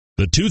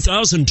The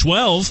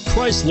 2012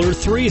 Chrysler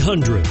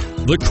 300.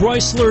 The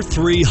Chrysler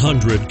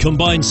 300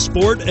 combines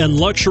sport and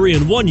luxury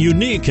in one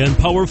unique and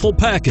powerful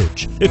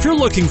package. If you're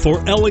looking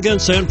for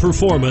elegance and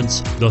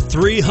performance, the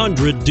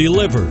 300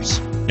 delivers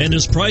and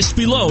is priced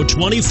below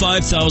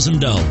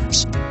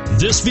 $25,000.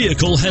 This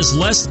vehicle has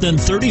less than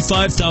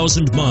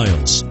 35,000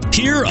 miles.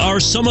 Here are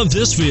some of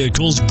this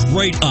vehicle's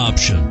great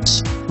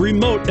options: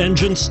 remote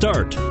engine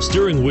start,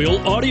 steering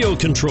wheel audio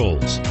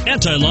controls,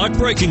 anti-lock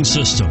braking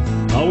system,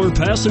 power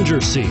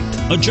passenger seat,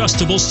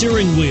 adjustable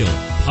steering wheel,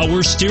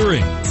 power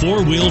steering,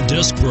 four-wheel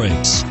disc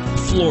brakes,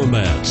 floor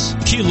mats,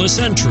 keyless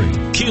entry,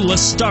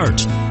 keyless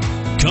start.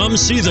 Come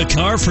see the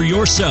car for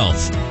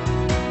yourself.